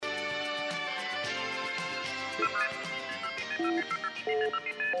Go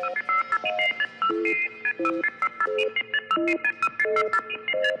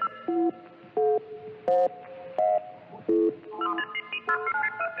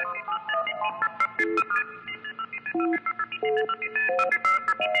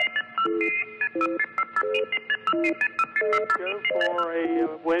for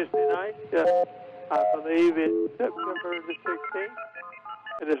a Wednesday night, I believe it's September the 16th.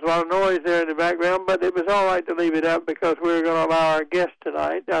 And there's a lot of noise there in the background, but it was all right to leave it up because we're going to allow our guest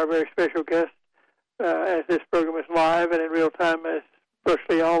tonight, our very special guest, as this program is live and in real time, as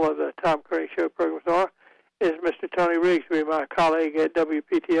virtually all of the Tom Kearney Show programs are, is Mr. Tony Rigsby, my colleague at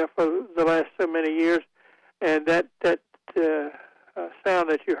WPTF for the last so many years. And that sound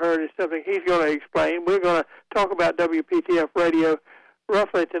that you heard is something he's going to explain. We're going to talk about WPTF radio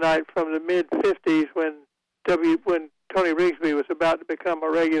roughly tonight from the mid-'50s when Tony Rigsby was about to become a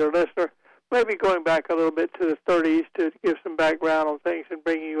regular listener, maybe going back a little bit to the 30s to give some background on things and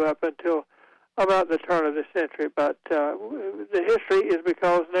bringing you up until about the turn of the century. But the history is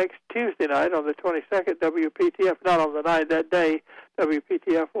because next Tuesday night on the 22nd, WPTF, not on the night, that day,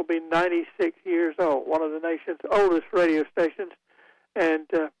 WPTF will be 96 years old, one of the nation's oldest radio stations,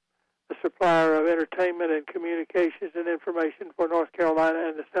 and a supplier of entertainment and communications and information for North Carolina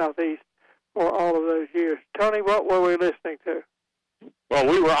and the Southeast for all of those years. Tony, what were we listening to? Well,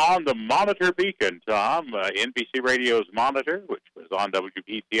 we were on the Monitor Beacon, Tom, NBC Radio's Monitor, which was on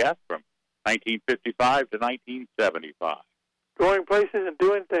WPTF from 1955 to 1975. Going places and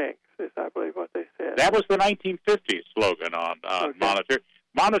doing things is, I believe, what they said. That was the 1950s slogan on Monitor.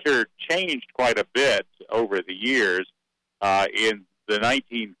 Monitor changed quite a bit over the years. In the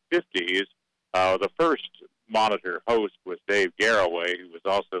 1950s, the first Monitor host was Dave Garroway, who was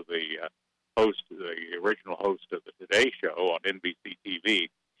also the original host of the Today Show on NBC TV.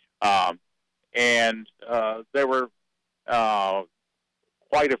 And there were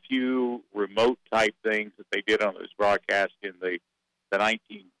quite a few remote-type things that they did on those broadcasts in the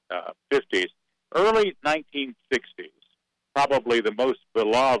 1950s. Early 1960s, probably the most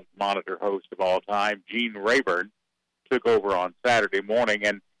beloved Monitor host of all time, Gene Rayburn, took over on Saturday morning,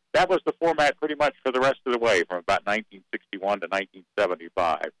 and that was the format pretty much for the rest of the way from about 1961 to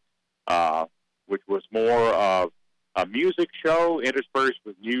 1975, which was more of a music show interspersed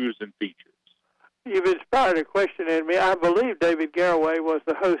with news and features. You've inspired a question in me. I believe David Garroway was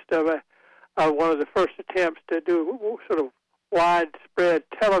the host of one of the first attempts to do sort of widespread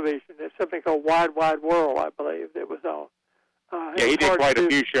television. It's something called Wide Wide World, I believe, that was on. Yeah, he did quite a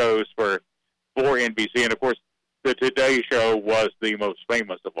few shows for NBC, and of course, the Today Show was the most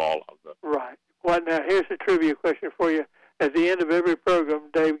famous of all of them. Right. Well, now, here's a trivia question for you. At the end of every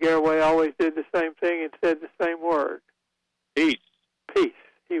program, Dave Garroway always did the same thing and said the same word. Peace. Peace.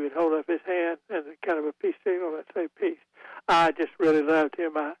 He would hold up his hand and kind of a peace signal and say peace. I just really loved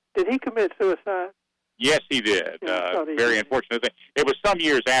him. Did he commit suicide? Yes, he did. Yeah, very unfortunate thing. It was some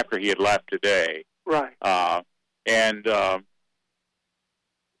years after he had left Today. Right.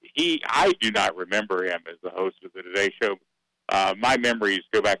 I do not remember him as the host of the Today Show. My memories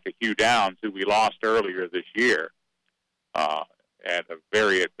go back to Hugh Downs, who we lost earlier this year at a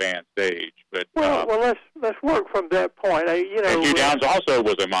very advanced age. But well, let's work from that point. And Hugh Downs also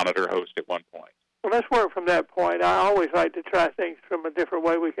was a Monitor host at one point. Well, let's work from that point. I always like to try things from a different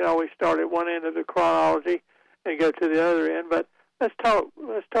way. We can always start at one end of the chronology and go to the other end. But let's talk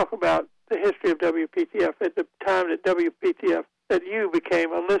about the history of WPTF at the time that you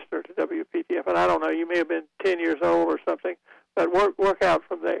became a listener to WPTF. And I don't know, you may have been 10 years old or something, but work out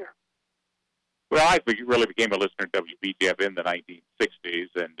from there. Well, I really became a listener to WPTF in the 1960s,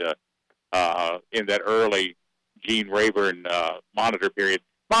 and in that early Gene Rayburn Monitor period.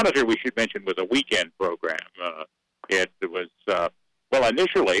 Monitor, we should mention, was a weekend program. It was,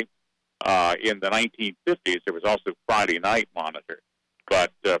 initially, in the 1950s, there was also Friday Night Monitor,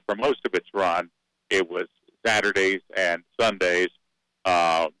 but for most of its run, it was Saturdays and Sundays,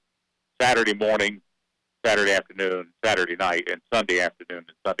 Saturday morning, Saturday afternoon, Saturday night, and Sunday afternoon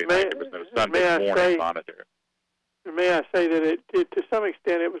and Sunday night. There was no Sunday morning Monitor. May I say that it to some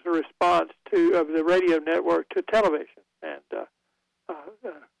extent, it was a response of the radio network to television, and the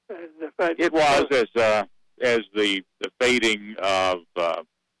fact it was as the fading of the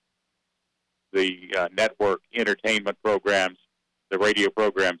network entertainment programs, the radio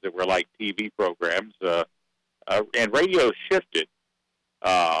programs that were like TV programs, and radio shifted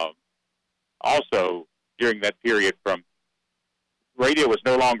also during that period from radio was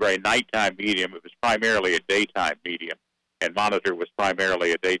no longer a nighttime medium. It was primarily a daytime medium, and Monitor was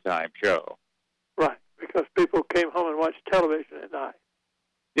primarily a daytime show. Right, because people came home and watched television at night.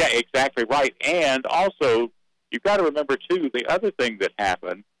 Yeah, exactly right. And also, you've got to remember, too, the other thing that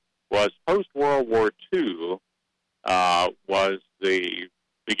happened was post-World War II was the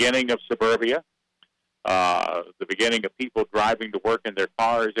beginning of suburbia, the beginning of people driving to work in their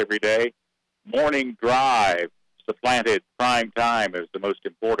cars every day. Morning drive supplanted prime time as the most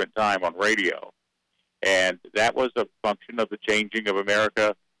important time on radio. And that was a function of the changing of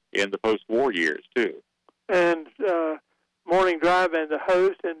America in the post-war years, too. And morning drive and the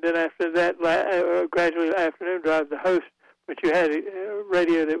host, and then after that, gradually afternoon drive, the host. But you had a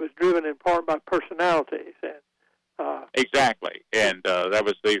radio that was driven in part by personalities. And exactly. And that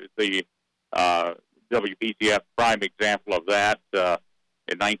was the WPTF prime example of that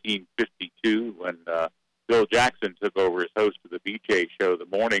in 1952 when Bill Jackson took over as host of the BJ show, the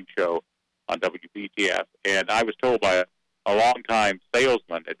morning show on WPTF. And I was told by a longtime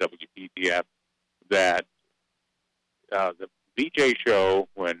salesman at WPTF that the BJ show,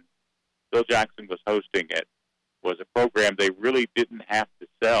 when Bill Jackson was hosting it, was a program they really didn't have to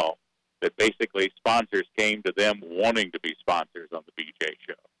sell, that basically sponsors came to them wanting to be sponsors on the BJ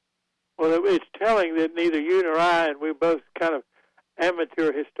show. Well, it's telling that neither you nor I, and we're both kind of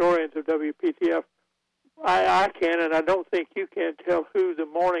amateur historians of WPTF, I can, and I don't think you can tell who the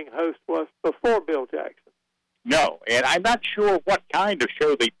morning host was before Bill Jackson. No, and I'm not sure what kind of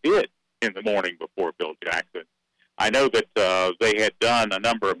show they did in the morning before Bill Jackson. I know that they had done a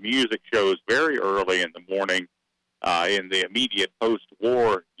number of music shows very early in the morning in the immediate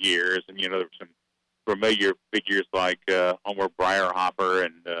post-war years, and, there were some familiar figures like Homer Brierhopper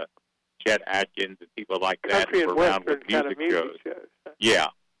and Chet Atkins and people like that Country who were and around with Western kind of music shows. Yeah,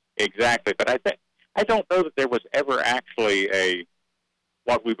 exactly. But I don't know that there was ever actually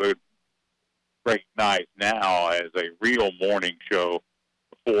what we would recognize now as a real morning show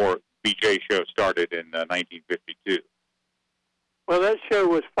before BJ show started in 1952. Well, that show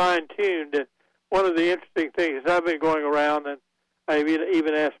was fine-tuned, and one of the interesting things is I've been going around, and I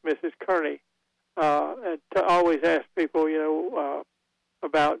even asked Mrs. Kearney, and to always ask people,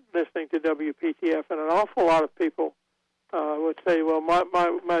 about listening to WPTF, and an awful lot of people would say, well,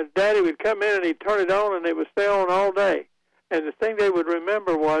 my daddy would come in and he'd turn it on and it would stay on all day. And the thing they would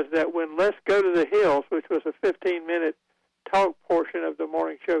remember was that when Let's Go to the Hills, which was a 15-minute talk portion of the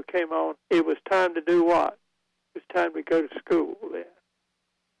morning show, came on, it was time to do what? It was time to go to school then.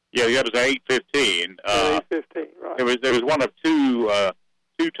 Yeah, that was 8:15. 8:15, right. There was one of two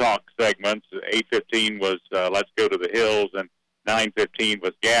talk segments. 8:15 was Let's Go to the Hills, and 9:15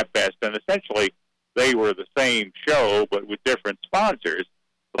 was GabFest, and essentially they were the same show but with different sponsors.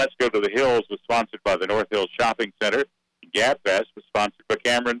 Let's Go to the Hills was sponsored by the North Hills Shopping Center. GabFest was sponsored by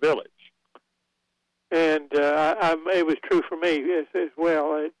Cameron Village. And it was true for me as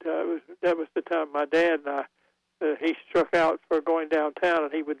well. That was the time my dad and I, he struck out for going downtown,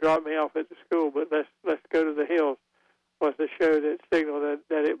 and he would drop me off at the school. But Let's Go to the Hills was the show that signaled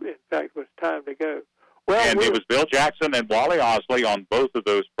that it, in fact, was time to go. Well, and it was Bill Jackson and Wally Osley on both of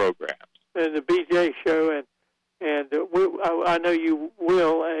those programs. And the BJ show, and I know you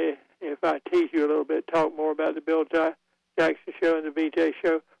will, if I tease you a little bit, talk more about the Bill Jackson show and the BJ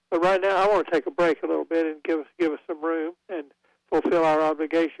show. But right now, I want to take a break a little bit and give us some room and fulfill our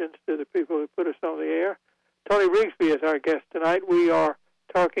obligations to the people who put us on the air. Tony Rigsby is our guest tonight. We are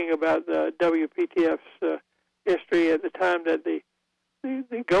talking about the WPTF's history at the time that the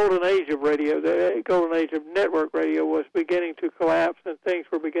golden age of radio, the golden age of network radio, was beginning to collapse, and things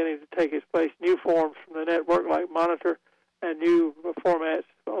were beginning to take its place. New forms from the network like Monitor and new formats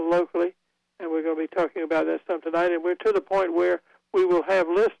locally, and we're going to be talking about that some tonight. And we're to the point where we will have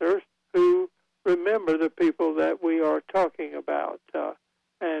listeners who remember the people that we are talking about.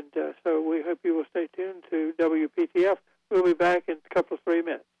 So we hope you will stay tuned to WPTF. We'll be back in a couple of 3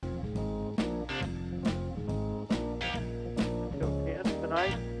 minutes.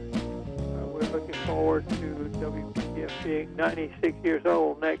 Tonight, we're looking forward to WPTF being 96 years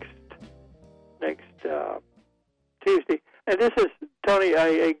old next Tuesday. And this is, Tony,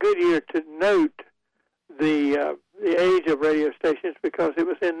 a good year to note the age of radio stations, because it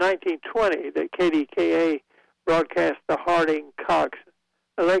was in 1920 that KDKA broadcast the Harding-Cox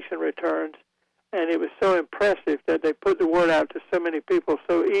election returns, and it was so impressive that they put the word out to so many people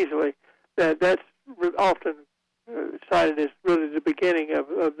so easily that's often cited as really the beginning of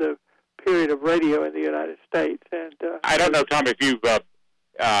the period of radio in the United States. And I don't know, Tom, if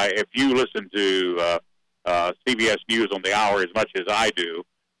you listen to CBS News on the Hour as much as I do,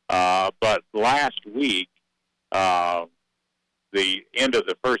 but last week, the end of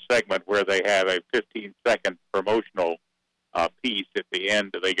the first segment, where they have a 15-second promotional piece at the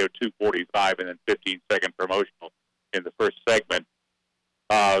end, they go 2:45 and then 15-second promotional in the first segment.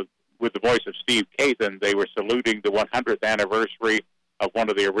 with the voice of Steve Kathan, they were saluting the 100th anniversary of one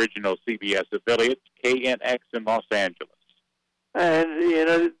of the original CBS affiliates, KNX in Los Angeles.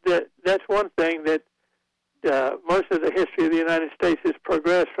 And, that's one thing that most of the history of the United States has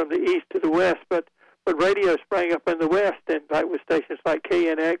progressed from the east to the west, but radio sprang up in the west, and like with stations like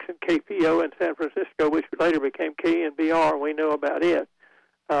KNX and KPO in San Francisco, which later became KNBR, and we know about it.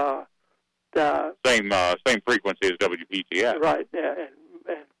 Same frequency as WPTF. Right, and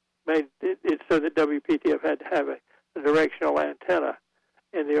made it so that WPTF had to have a directional antenna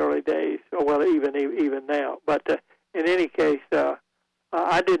in the early days, or well, even now. But in any case,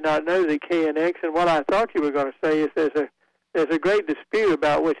 I did not know the KNX, and what I thought you were going to say is there's a great dispute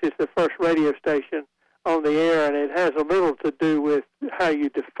about which is the first radio station on the air, and it has a little to do with how you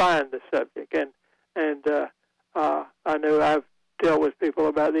define the subject. And I know I've dealt with people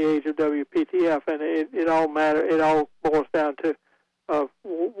about the age of WPTF, and it all boils down to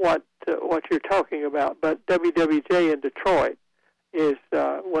what you're talking about. But WWJ in Detroit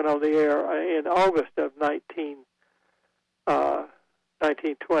went on the air in August of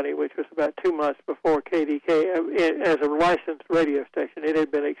 1920, which was about 2 months before KDK, as a licensed radio station. It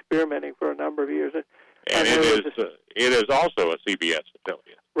had been experimenting for a number of years. And it is also a CBS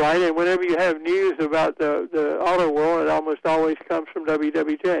affiliate. Right, and whenever you have news about the auto world, it almost always comes from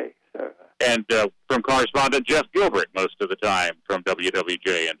WWJ. So. And from correspondent Jeff Gilbert most of the time from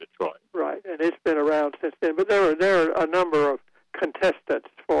WWJ in Detroit. Right, and it's been around since then. But there are a number of contestants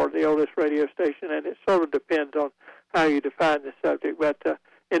for the oldest radio station, and it sort of depends on how you define the subject. But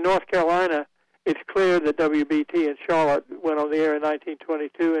in North Carolina, it's clear that WBT in Charlotte went on the air in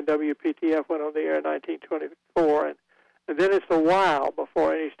 1922, and WPTF went on the air in 1924, and then it's a while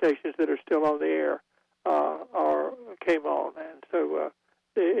before any stations that are still on the air came on, and so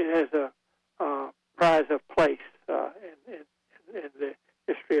it has a prize of place in the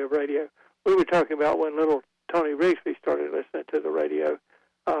history of radio. We were talking about when little Tony Rigsby started listening to the radio,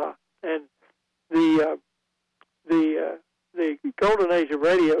 and the golden age of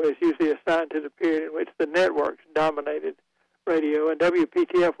radio is usually assigned to the period in which the networks dominated radio, and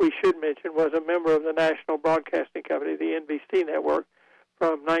WPTF, we should mention, was a member of the National Broadcasting Company, the NBC network,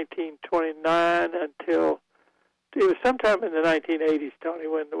 from 1929 until it was sometime in the 1980s, Tony,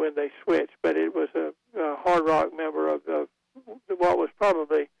 when they switched. But it was a hard rock member of what was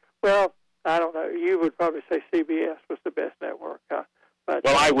probably, well, I don't know. You would probably say CBS was the best network. But,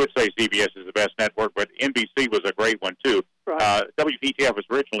 well, I would say CBS is the best network, but NBC was a great one, too. Right. WPTF was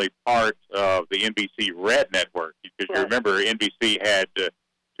originally part of the NBC Red network, because you remember NBC had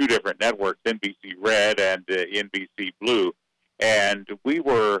two different networks, NBC Red and NBC Blue, and we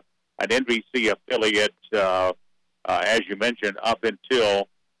were an NBC affiliate, as you mentioned, up until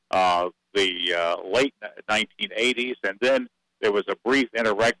the late 1980s, and then there was a brief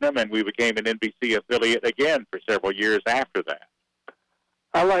interregnum, and we became an NBC affiliate again for several years after that.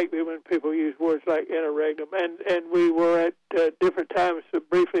 I like it when people use words like interregnum, and we were at different times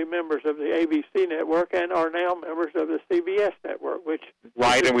briefly members of the ABC network and are now members of the CBS network.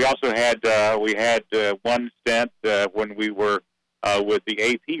 Right, and we also had one stint when we were with the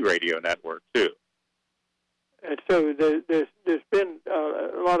AP radio network too. And so there's been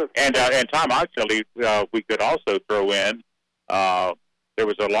a lot of and Tom, actually, we could also throw in there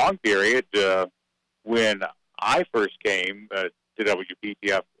was a long period when I first came to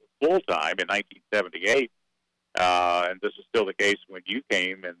WPTF full-time in 1978, and this is still the case when you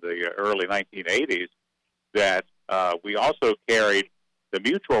came in the early 1980s, that we also carried the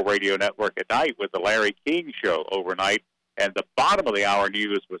Mutual Radio Network at night with the Larry King Show overnight, and the bottom of the hour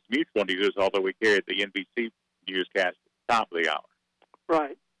news was Mutual News, although we carried the NBC newscast at the top of the hour.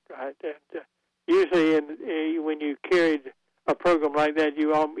 Right. And usually when you carried a program like that,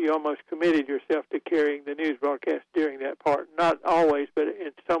 you almost committed yourself to carrying the news broadcast during that part. Not always, but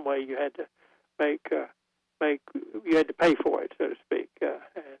in some way you had to you had to pay for it, so to speak.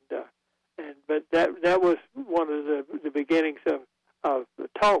 But that was one of the beginnings of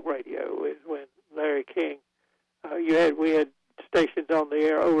talk radio, is when Larry King. We had stations on the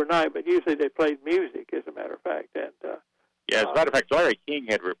air overnight, but usually they played music, as a matter of fact. And as a matter of fact, Larry King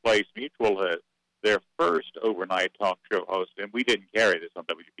had replaced Mutual their first overnight talk show host, and we didn't carry this on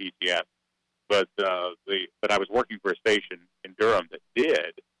WPTF, but I was working for a station in Durham that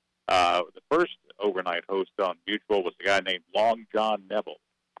did. The first overnight host on Mutual was a guy named Long John Neville.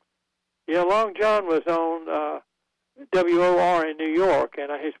 Yeah, Long John was on WOR in New York,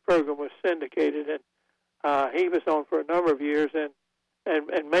 and his program was syndicated, and he was on for a number of years and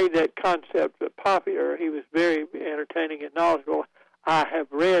made that concept popular. He was very entertaining and knowledgeable. I have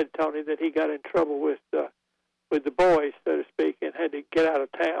read, Tony, that he got in trouble with with the boys, so to speak, and had to get out of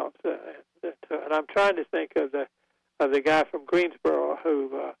town. And I'm trying to think of the guy from Greensboro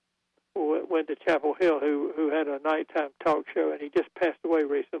who went to Chapel Hill, who had a nighttime talk show, and he just passed away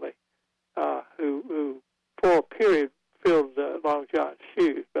recently. Who for a period filled Long John's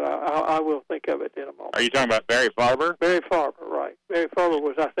shoes, but I will think of it in a moment. Are you talking about Barry Farber? Barry Farber, right. Barry Farber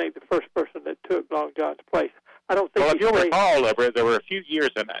was, I think, the first person that took Long John's place. I don't think. Well, if you'll recall, there were a few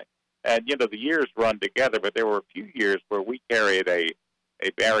years, and the years run together, but there were a few years where we carried a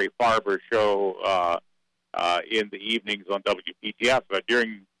Barry Farber show in the evenings on WPTF. But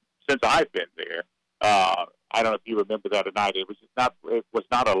since I've been there, I don't know if you remember that or not. It was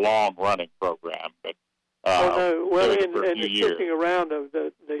not a long running program, but. Well, in the shifting around of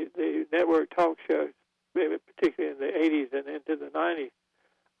the network talk shows, particularly in the 80s and into the 90s,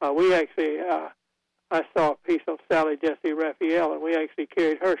 we actually, I saw a piece on Sally Jesse Raphael, and we actually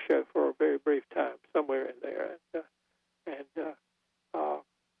carried her show for a very brief time somewhere in there.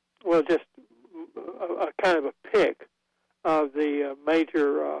 Well, just a kind of a pick of the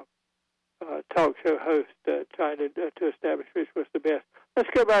major talk show host trying to establish which was the best. Let's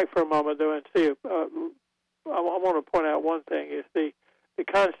go back for a moment, though, and see if I want to point out one thing: is the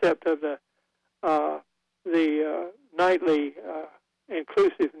concept of the nightly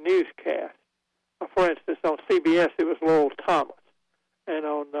inclusive newscast. For instance, on CBS it was Lowell Thomas, and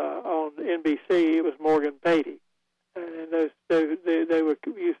on NBC it was Morgan Beatty, and they were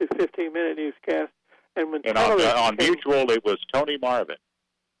usually 15-minute newscasts. And on Mutual it was Tony Marvin.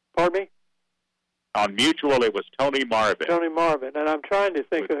 Pardon me? On Mutual it was Tony Marvin. Tony Marvin, and I'm trying to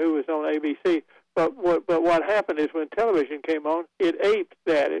think of who was on ABC. But what happened is when television came on, it aped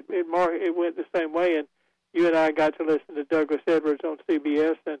that. It went the same way, and you and I got to listen to Douglas Edwards on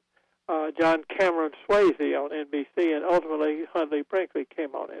CBS and John Cameron Swayze on NBC, and ultimately Huntley Brinkley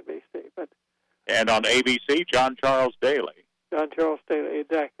came on NBC. And on ABC, John Charles Daly. John Charles Daly,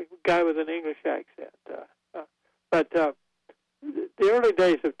 exactly. Guy with an English accent. But the early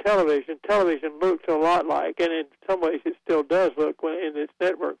days of television looked a lot like, and in some ways it still does look in its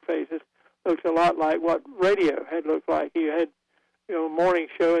network phases, looked a lot like what radio had looked like. You had, a morning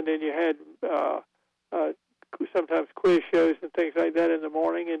show, and then you had sometimes quiz shows and things like that in the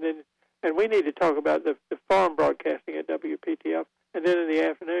morning, and we need to talk about the farm broadcasting at WPTF. And then in the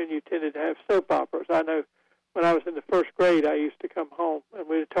afternoon, you tended to have soap operas. I know when I was in the first grade, I used to come home, and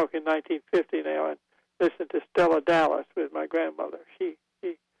we were talking 1950 now, and listen to Stella Dallas with my grandmother. She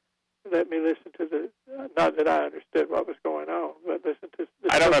let me listen to not that I understood what was going on, but listen to.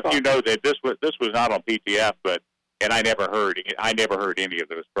 I don't know if you know that this was not on PTF, and I never heard any of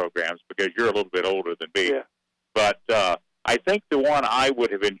those programs because you're a little bit older than me. Yeah. But I think the one I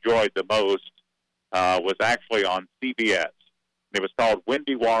would have enjoyed the most was actually on CBS. It was called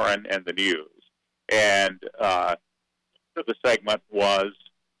Wendy Warren and the News, and the segment was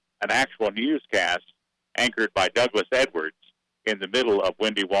an actual newscast anchored by Douglas Edwards in the middle of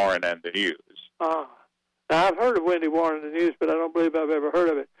Wendy Warren and the News. Now, I've heard of Wendy Warren and the News, but I don't believe I've ever heard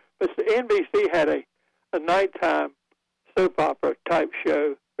of it. But the NBC had a nighttime soap opera type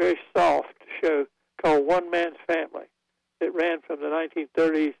show, very soft show, called One Man's Family. It ran from the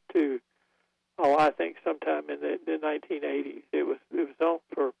 1930s to, I think sometime in the 1980s. It was on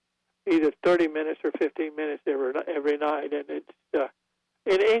for either 30 minutes or 15 minutes every night, and it's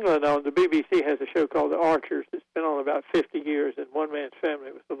in England, the BBC has a show called The Archers. It's been on about 50 years, and One Man's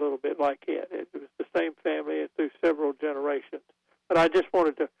Family was a little bit like it. It was the same family and through several generations. But I just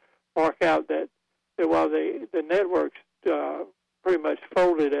wanted to mark out that while the networks pretty much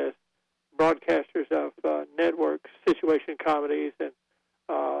folded as broadcasters of network situation comedies and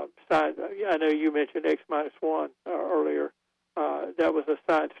science, I know you mentioned X-1 earlier. That was a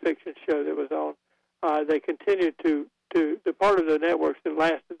science fiction show that was on. They continued to the part of the networks that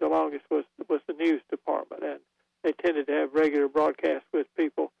lasted the longest was the news department, and they tended to have regular broadcasts with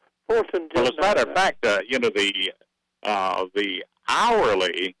people. Well, as a matter of fact, the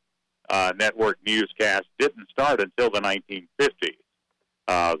hourly network newscast didn't start until the 1950s.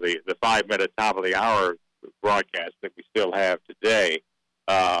 The 5-minute top of the hour broadcast that we still have today.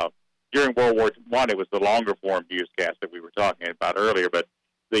 During World War I, it was the longer form newscast that we were talking about earlier, but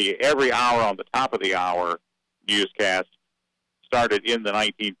the every hour on the top of the hour newscast started in the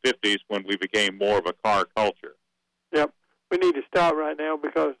 1950s when we became more of a car culture. Yep. We need to stop right now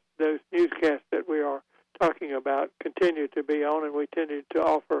because those newscasts that we are talking about continue to be on, and we continue to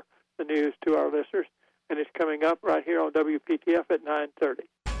offer the news to our listeners. And it's coming up right here on WPTF at 9:30.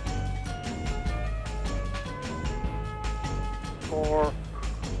 For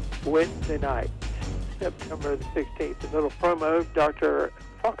Wednesday night, September the 16th, a little promo. Dr.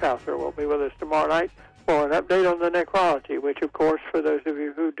 Funkhauser will be with us tomorrow night. for an update on the necrology, which, of course, for those of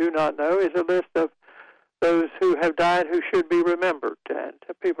you who do not know, is a list of those who have died who should be remembered, and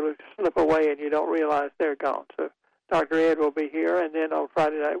people who slip away and you don't realize they're gone. So Dr. Ed will be here, and then on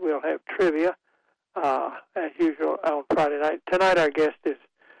Friday night we'll have trivia, as usual, on Friday night. Tonight our guest is,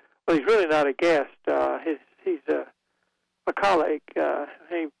 well, he's really not a guest. He's a colleague.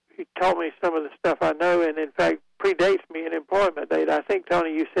 He taught me some of the stuff I know, and in fact predates me in employment date. I think,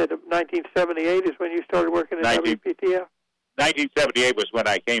 Tony, you said 1978 is when you started working at WPTF? 1978 was when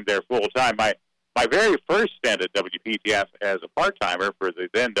I came there full time. My very first stint at WPTF as a part-timer for the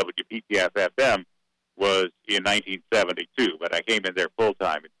then WPTF FM was in 1972, but I came in there full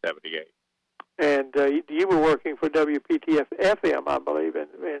time in 78. And you were working for WPTF FM, I believe, in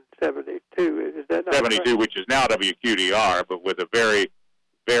 72. Is that not 72, right? which is now WQDR, but with a very,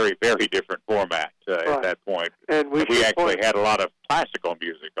 very, very different format at that point. And we actually had a lot of classical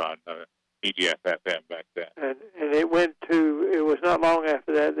music on PTF FM back then. And it was not long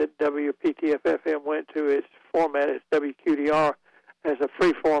after that WPTF FM went to its format as WQDR as a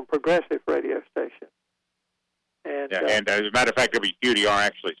free-form progressive radio station. And as a matter of fact, WQDR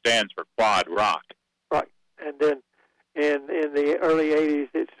actually stands for Quad Rock. Right. And then in the early 80s,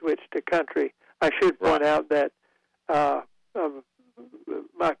 it switched to country. I should point out that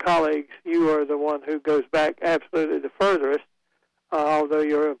my colleagues, you are the one who goes back absolutely the furthest, although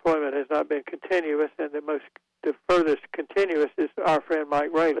your employment has not been continuous, and the furthest continuous is our friend Mike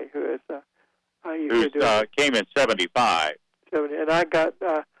Raley, who came in 75. 70, and I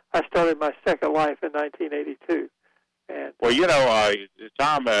started my second life in 1982. And well,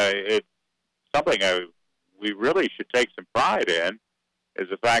 Tom, it's something we really should take some pride in, is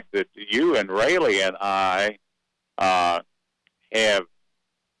the fact that you and Raley and I have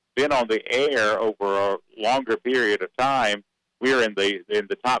been on the air over a longer period of time. We're in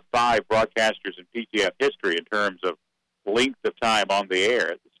the top 5 broadcasters in PTF history in terms of length of time on the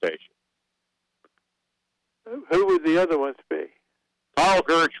air at the station. Who would the other ones be? Carl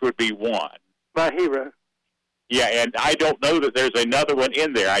Gertsch would be one. My hero. Yeah, and I don't know that there's another one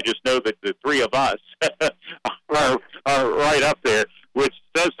in there. I just know that the three of us are right up there, which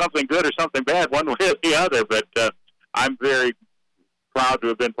says something good or something bad, one way or the other. But I'm very proud to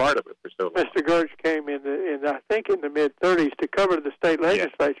have been part of it for so long. Mr. Gertsch came I think in the mid-30s to cover the state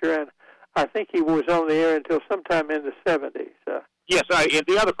legislature, and I think he was on the air until sometime in the 70s. Yes, and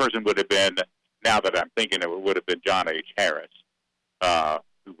the other person would have been, now that I'm thinking, it would have been John H. Harris,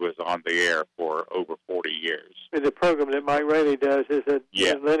 who was on the air for over 40 years. And the program that Mike Raley does is a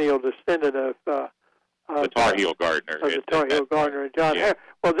lineal descendant of the Tar Heel Gardener. Of the Tar Heel Gardener and John Harris.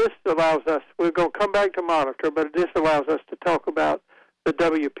 Well, this allows us, we're going to come back to Monitor, but this allows us to talk about the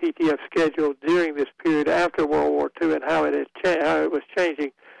WPTF schedule during this period after World War II and how it was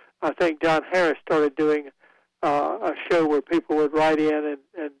changing. I think John Harris started doing a show where people would write in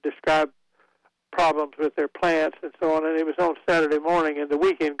and describe problems with their plants and so on, and it was on Saturday morning, and the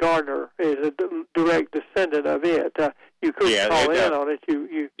Weekend Gardener is a direct descendant of it. You couldn't call in on it.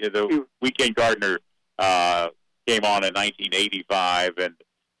 The Weekend Gardener came on in 1985, and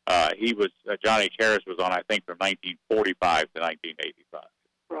he was John H. Harris was on, I think, from 1945 to 1985.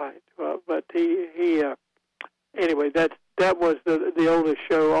 Right. Well, but he anyway, that was the oldest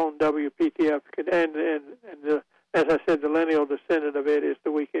show on WPTF, and as I said, the lineal descendant of it is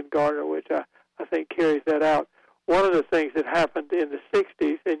the Weekend Gardener, which I think carries that out. One of the things that happened in the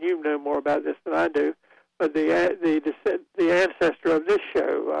 60s, and you know more about this than I do, but the ancestor of this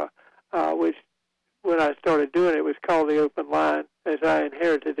show, which when I started doing it was called The Open Line, as I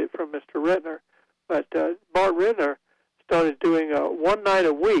inherited it from Mr. Rittner. But Bart Rittner started doing one night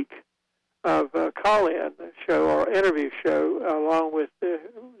a week of a call-in show or interview show along with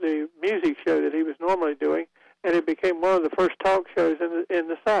the music show that he was normally doing, and it became one of the first talk shows in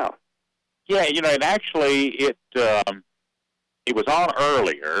the South. Yeah, and actually it was on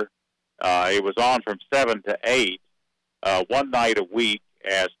earlier. It was on from 7 to 8, one night a week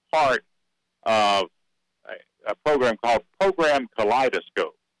as part of a program called Program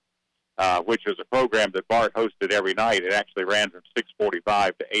Kaleidoscope, which was a program that Bart hosted every night. It actually ran from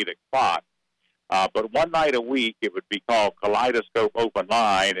 6:45 to 8 o'clock. But one night a week, it would be called Kaleidoscope Open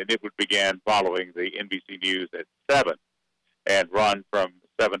Line, and it would begin following the NBC News at 7 and run from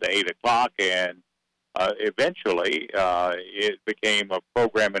 7 to 8 o'clock, and eventually it became a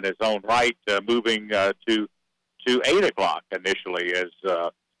program in its own right, moving to 8 o'clock initially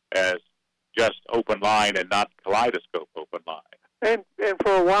as just Open Line and not Kaleidoscope Open Line. And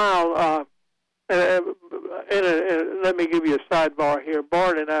for a while, let me give you a sidebar here.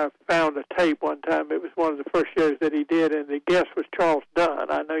 Bart and I found a tape one time. It was one of the first shows that he did, and the guest was Charles Dunn.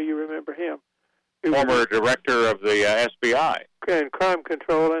 I know you remember him. former director of the SBI. And crime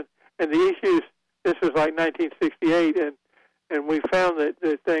control, and the issues, this was like 1968, and we found that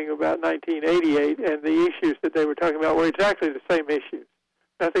the thing about 1988, and the issues that they were talking about were exactly the same issues.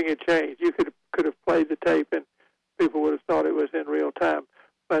 Nothing had changed. You could have played the tape, and people would have thought it was in real time.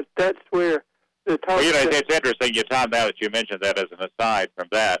 But that's where the talk... Well, it's interesting, Tom, now that you mentioned that as an aside from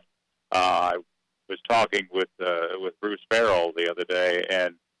that, I was talking with Bruce Farrell the other day,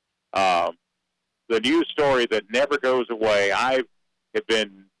 and the news story that never goes away, I have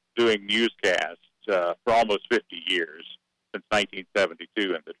been doing newscasts for almost 50 years, since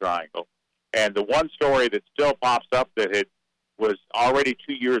 1972 in the Triangle. And the one story that still pops up that was already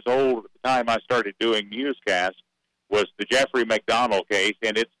 2 years old at the time I started doing newscasts was the Jeffrey McDonald case,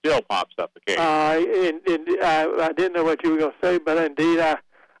 and it still pops up the case. I didn't know what you were going to say, but indeed I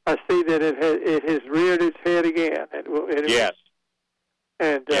see that it has reared its head again. Yes.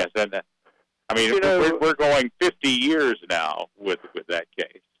 And yes, and I mean, we're going 50 years now with that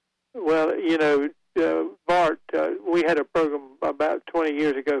case. Well, Bart, we had a program about 20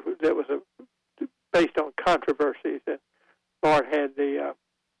 years ago that was based on controversies, and Bart had the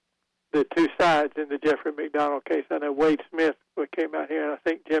two sides in the Jeffrey McDonald case. I know Wade Smith came out here, and I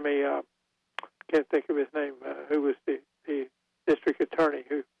think Jimmy, can't think of his name, who was the district attorney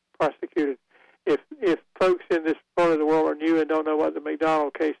who prosecuted. If folks in this part of the world are new and don't know what the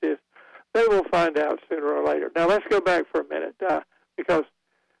McDonald case is, they will find out sooner or later. Now, let's go back for a minute, because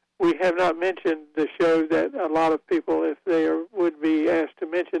we have not mentioned the show that a lot of people, if they would be asked to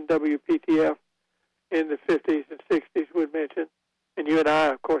mention WPTF in the 50s and 60s, would mention. And you and I,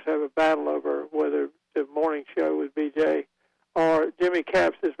 of course, have a battle over whether the morning show was BJ or Jimmy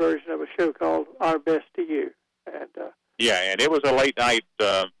Capps' version of a show called Our Best to You. And yeah, and it was a late-night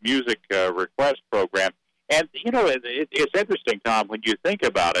music request program. And, it's interesting, Tom, when you think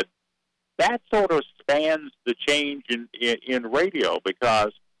about it, that sort of spans the change in radio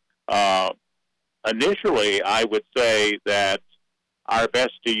because initially I would say that Our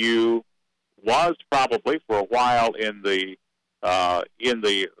Best to You was probably for a while in the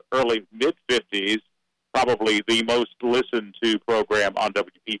early mid-50s probably the most listened to program on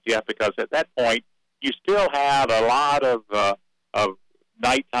WPTF because at that point you still had a lot of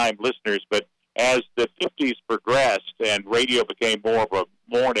nighttime listeners, but as the 50s progressed and radio became more of a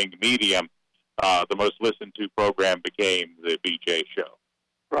morning medium, the most listened to program became the BJ show.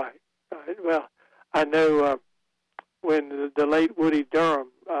 Right. Well, I know when the late Woody Durham,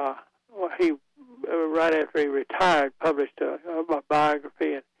 he right after he retired, published a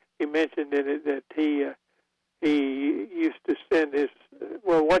biography, and he mentioned in it that he used to send his.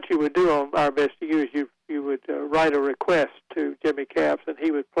 Well, what you would do on Our Best to You is you would write a request to Jimmy Capps, and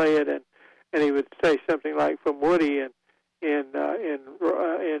he would play it, and he would say something like from Woody in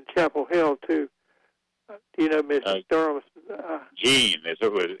Chapel Hill to. Do you know Mrs. Durham's? Jean is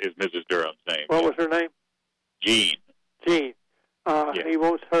Mrs. Durham's name. What was her name? Jean. Jean. Yeah. He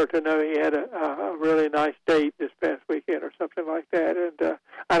wants her to know he had a really nice date this past weekend or something like that. And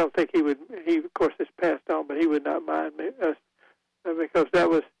I don't think he would. He, of course, has passed on, but he would not mind us because that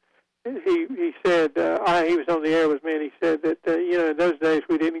was. He said he was on the air with me, and he said that in those days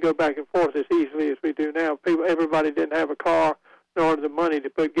we didn't go back and forth as easily as we do now. Everybody didn't have a car nor the money to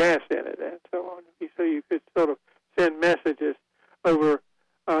put gas in it, and so on. So you could sort of send messages over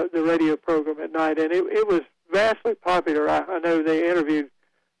the radio program at night, and it was vastly popular. I know they interviewed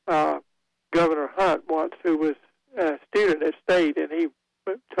Governor Hunt once, who was a student at State, and he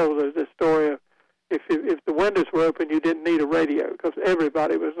told us the story of if the windows were open, you didn't need a radio because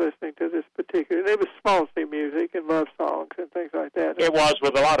everybody was listening to this particular. And it was small C music and love songs and things like that. It was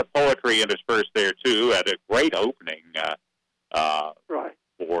with a lot of poetry interspersed there too. At a great opening, right,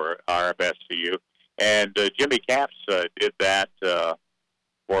 for Our Best to You, and Jimmy Capps did that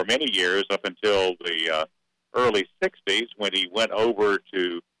for many years up until the early '60s when he went over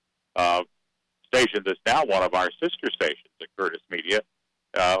to a station that's now one of our sister stations at Curtis Media,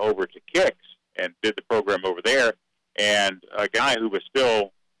 over to Kix, and did the program over there. And a guy who was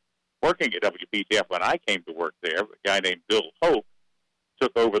still working at WPTF when I came to work there, a guy named Bill Hope,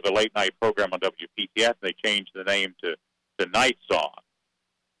 took over the late night program on WPTF, and they changed the name to Night Song.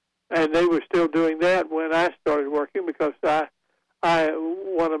 And they were still doing that when I started working because I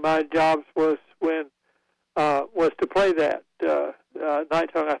one of my jobs was to play that night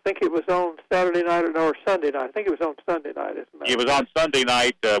song. I think it was on Saturday night or Sunday night. I think it was on Sunday night. It was on Sunday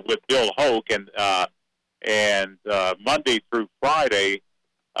night with Bill Hoke, and Monday through Friday.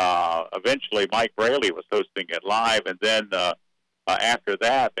 Eventually, Mike Braley was hosting it live, and then after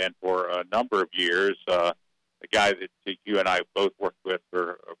that, and for a number of years, a guy that you and I both worked with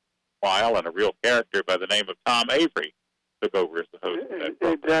for while, and a real character by the name of Tom Avery took over as the host of that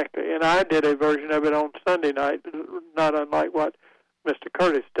program. Exactly, and I did a version of it on Sunday night, not unlike what Mr.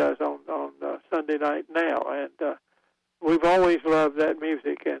 Curtis does on Sunday night now, and we've always loved that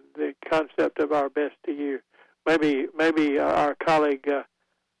music and the concept of Our Best to You. Maybe our colleague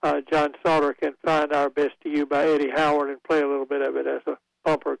John Salter can find Our Best to You by Eddie Howard and play a little bit of it as a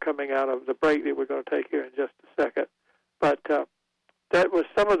bumper coming out of the break that we're going to take here in just a second. But that was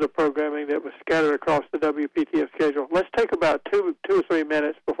some of the programming that was scattered across the WPTF schedule. Let's take about two or 3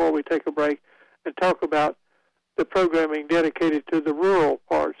 minutes before we take a break and talk about the programming dedicated to the rural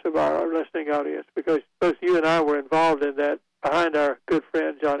parts of our listening audience, because both you and I were involved in that behind our good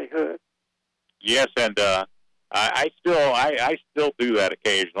friend Johnny Hood. Yes, and I still do that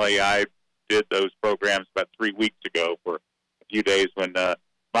occasionally. I did those programs about 3 weeks ago for a few days when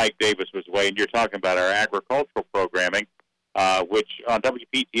Mike Davis was away, and you're talking about our agricultural programming, which on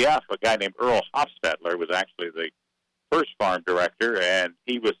WPTF, a guy named Earl Hofstetler was actually the first farm director, and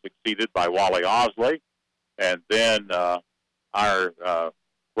he was succeeded by Wally Osley, and then our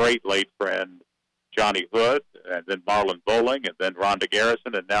great late friend Johnny Hood, and then Marlon Bowling, and then Rhonda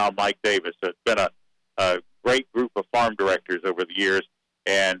Garrison, and now Mike Davis. So it's been a great group of farm directors over the years,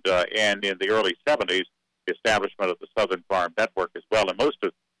 and in the early 70s, the establishment of the Southern Farm Network as well. And most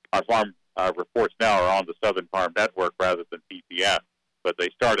of our farm reports now are on the Southern Farm Network rather than PTF, but they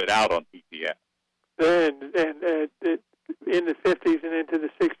started out on PTF. And in the 50s and into the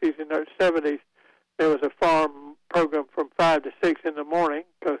 60s and the 70s, there was a farm program from 5 to 6 in the morning,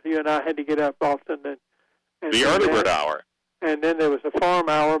 because you and I had to get up often. And the early bird hour. And then there was a farm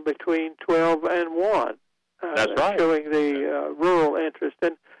hour between 12 and 1. That's right. Showing the rural interest.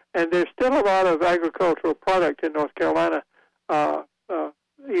 And there's still a lot of agricultural product in North Carolina,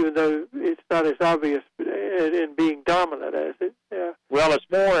 even though it's not as obvious in being dominant as it. Well, it's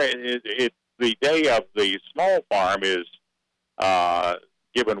more, it's the day of the small farm is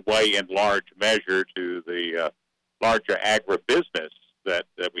given way in large measure to the larger agribusiness that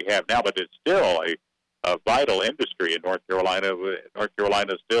we have now, but it's still a vital industry in North Carolina. North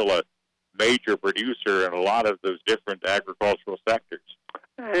Carolina is still a major producer in a lot of those different agricultural sectors.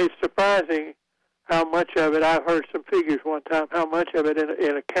 It's surprising how much of it, I've heard some figures one time, how much of it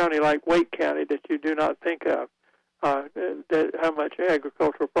in a county like Wake County that you do not think of, that how much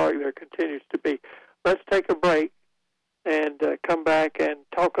agricultural product there continues to be. Let's take a break and come back and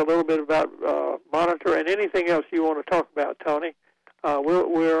talk a little bit about Monitor and anything else you want to talk about, Tony.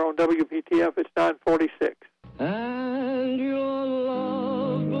 We're on WPTF. It's 9:46. And your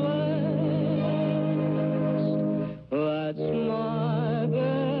love blessed, that's my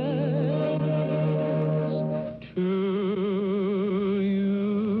best to you.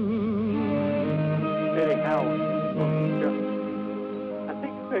 Eddie Howard. I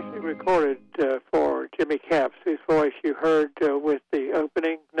think it's actually recorded for Jimmy Capps, whose voice you heard with the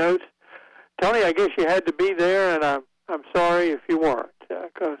opening notes. Tony, I guess you had to be there, and I'm sorry if you weren't,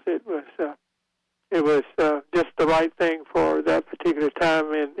 because it was just the right thing for that particular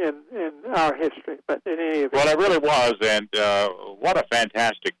time in our history. But in any event, well, it really was, and what a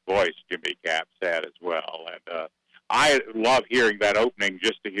fantastic voice Jimmy Capps had as well. And I love hearing that opening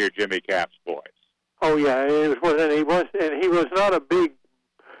just to hear Jimmy Capps' voice. Oh yeah, he was not a big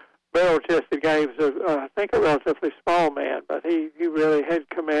barrel-chested guy. He was, I think, a relatively small man, but he really had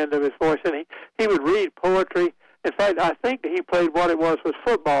command of his voice, and he would read poetry. In fact, I think he played what it was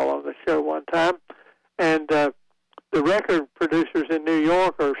football on the show one time, and the record producers in New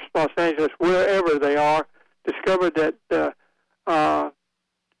York or Los Angeles, wherever they are, discovered that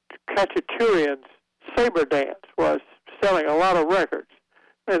Khachaturian's saber dance was selling a lot of records,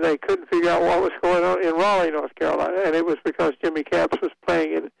 and they couldn't figure out what was going on in Raleigh, North Carolina, and it was because Jimmy Capps was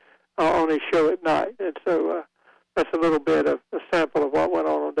playing it on his show at night. And so that's a little bit of a sample of what went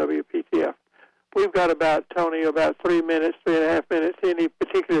on WPTF. We've got about 3 minutes, 3.5 minutes. Any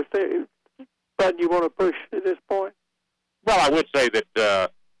particular button you want to push at this point? Well, I would say that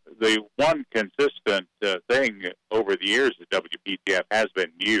the one consistent thing over the years at WPTF has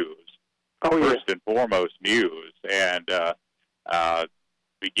been news. Oh, yes. First and foremost, news. And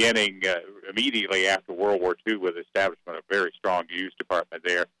beginning immediately after World War II with the establishment of a very strong news department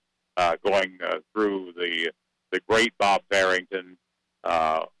there, going through the great Bob Farrington,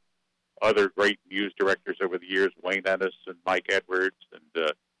 other great news directors over the years, Wayne Ennis and Mike Edwards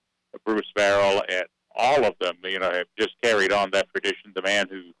and Bruce Farrell, and all of them, have just carried on that tradition. The man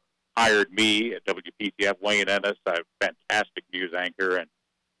who hired me at WPTF, Wayne Ennis, a fantastic news anchor and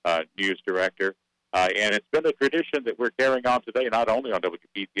news director. And it's been a tradition that we're carrying on today, not only on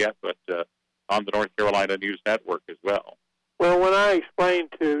WPTF, but on the North Carolina News Network as well. Well, when I explain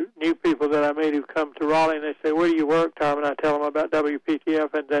to new people that I meet who come to Raleigh, and they say, "Where do you work, Tom?" and I tell them about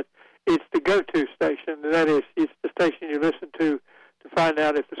WPTF, and that it's the go-to station. That is, it's the station you listen to find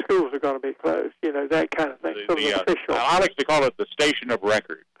out if the schools are going to be closed. You know, that kind of thing. Official. I like to call it the station of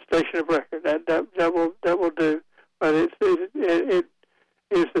record. Station of record. That will do. But it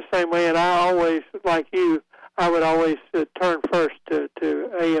is the same way. And I always, like you, I would always turn first to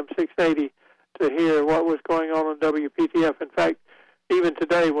AM 680 to hear what was going on WPTF. In fact, even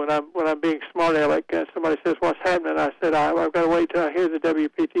today, when I'm being smart aleck, somebody says, "What's happening?" I said, "I've got to wait till I hear the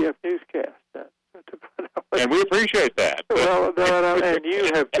WPTF newscast." And we appreciate that. Well, and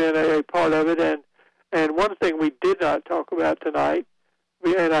you have been a part of it. And one thing we did not talk about tonight,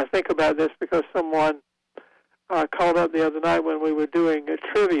 and I think about this because someone called up the other night when we were doing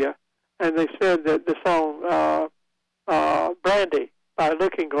trivia, and they said that the song "Brandy" by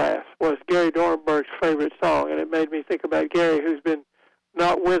Looking Glass was Gary Dornberg's favorite song, and it made me think about Gary, who's been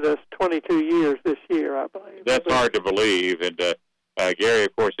not with us 22 years this year, I believe. That's hard to believe, and Gary,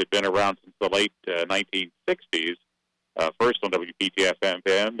 of course, had been around since the late 1960s, first on WPTF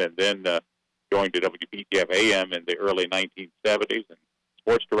FM, and then going to WPTF AM in the early 1970s, and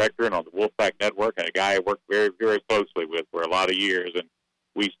sports director and on the Wolfpack Network, and a guy I worked very, very closely with for a lot of years, and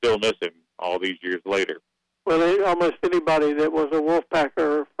we still miss him all these years later. Well, almost anybody that was a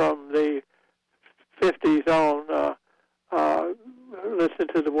Wolfpacker from the 50s on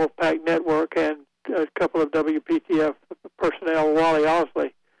listened to the Wolfpack Network, and a couple of WPTF personnel, Wally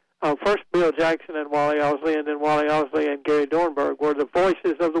Osley. First Bill Jackson and Wally Osley, and then Wally Osley and Gary Dornberg were the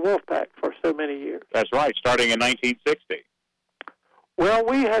voices of the Wolfpack for so many years. That's right, starting in 1960. Well,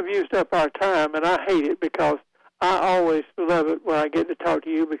 we have used up our time, and I hate it because I always love it when I get to talk to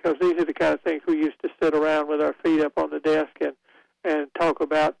you, because these are the kind of things we used to sit around with our feet up on the desk and talk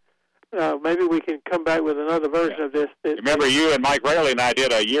about. Maybe we can come back with another version of this. Remember, you and Mike Raley and I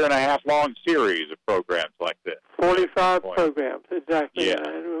did a 1.5-year-long series of programs like this. 45 programs, exactly. Yeah.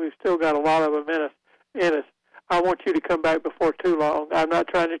 And we've still got a lot of them in us. I want you to come back before too long. I'm not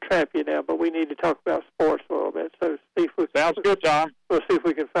trying to trap you now, but we need to talk about sports a little bit. So see if Sounds good, Tom. We'll see if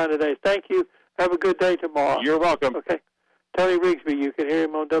we can find a day. Thank you. Have a good day tomorrow. You're welcome. Okay. Tony Rigsby, you can hear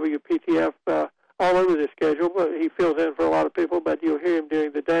him on WPTF all over the schedule, but he fills in for a lot of people, but you'll hear him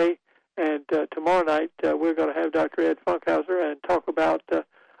during the day. And tomorrow night, we're going to have Dr. Ed Funkhauser and talk about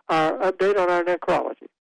our update on our necrology.